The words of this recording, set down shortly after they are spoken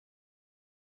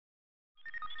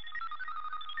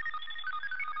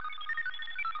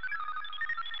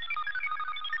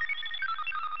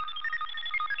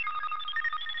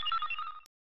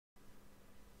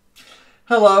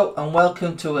Hello and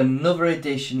welcome to another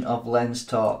edition of Lens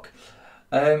Talk.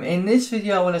 In this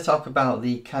video I want to talk about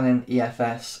the Canon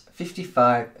EFS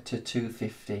 55 to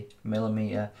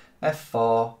 250mm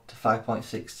f4 to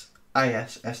 5.6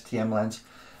 IS STM lens.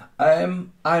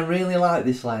 I really like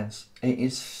this lens. It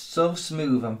is so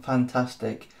smooth and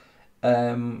fantastic.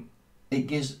 It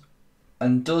gives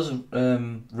and does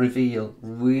reveal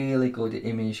really good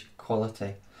image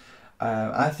quality.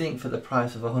 I think for the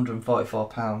price of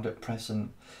 £144 at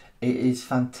present, it is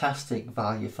fantastic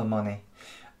value for money.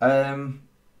 I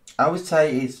would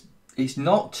say it's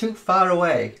not too far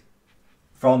away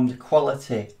from the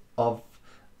quality of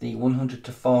the 100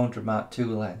 to 400 Mark II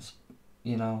lens,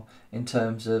 you know, in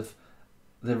terms of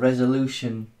the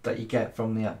resolution that you get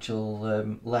from the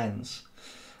actual lens.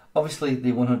 Obviously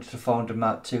the 100 to 400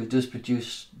 Mark II does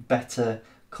produce better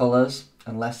colours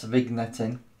and less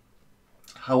vignetting.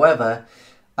 However,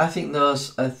 I think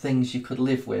those are things you could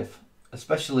live with,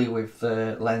 especially with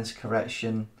the lens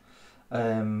correction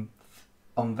on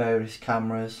various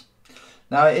cameras.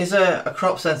 Now it is a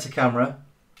crop sensor camera,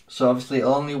 so obviously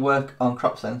it'll only work on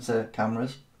crop sensor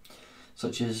cameras,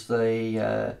 such as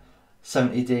the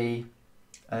 70D,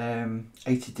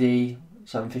 80D,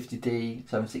 750D,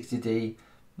 760D,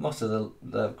 most of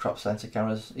the crop sensor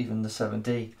cameras, even the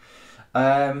 7D.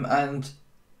 And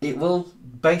it will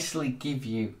basically give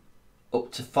you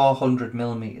up to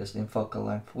 400mm in focal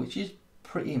length, which is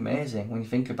pretty amazing when you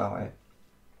think about it.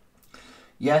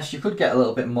 Yes, you could get a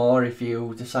little bit more if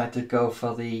you decide to go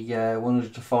for the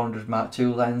 100 to 400 Mark II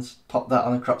lens, pop that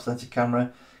on a crop sensor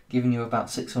camera, giving you about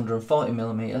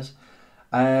 640mm.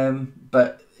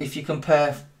 But if you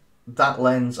compare that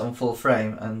lens on full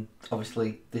frame and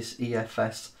obviously this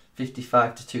EFS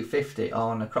 55 to 250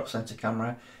 on a crop sensor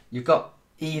camera, you've got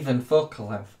even focal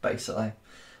length basically,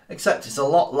 except it's a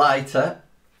lot lighter.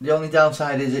 The only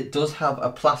downside is it does have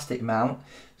a plastic mount,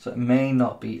 so it may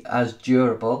not be as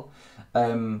durable.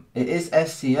 It is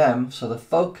STM, so the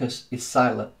focus is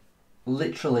silent,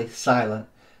 literally silent,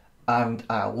 and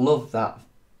I love that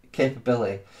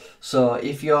capability. So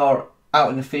if you're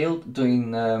out in the field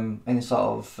doing any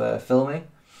sort of filming,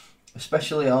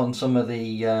 especially on some of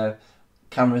the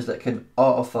cameras that can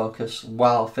autofocus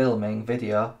while filming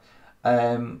video,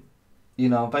 you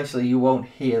know, basically you won't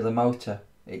hear the motor.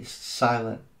 It's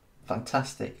silent.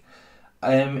 Fantastic.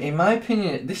 In my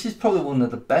opinion, this is probably one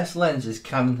of the best lenses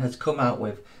Canon has come out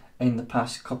with in the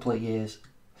past couple of years,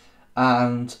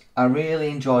 and I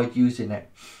really enjoyed using it,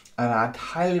 and I'd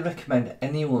highly recommend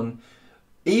anyone,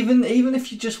 even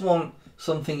if you just want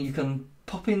something you can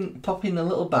pop in a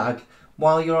little bag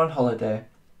while you're on holiday.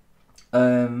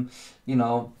 You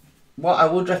know, what I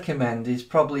would recommend is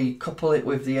probably couple it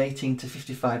with the 18 to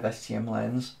 55 STM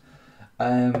lens,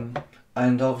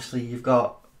 and obviously you've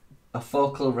got a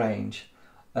focal range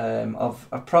of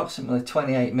approximately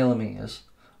 28mm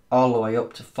all the way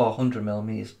up to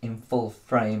 400mm in full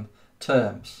frame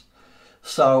terms.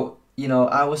 So, you know,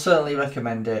 I would certainly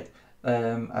recommend it,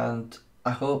 and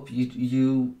I hope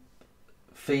you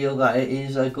feel that it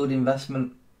is a good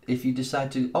investment if you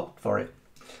decide to opt for it.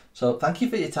 So thank you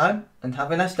for your time and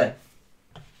have a nice day.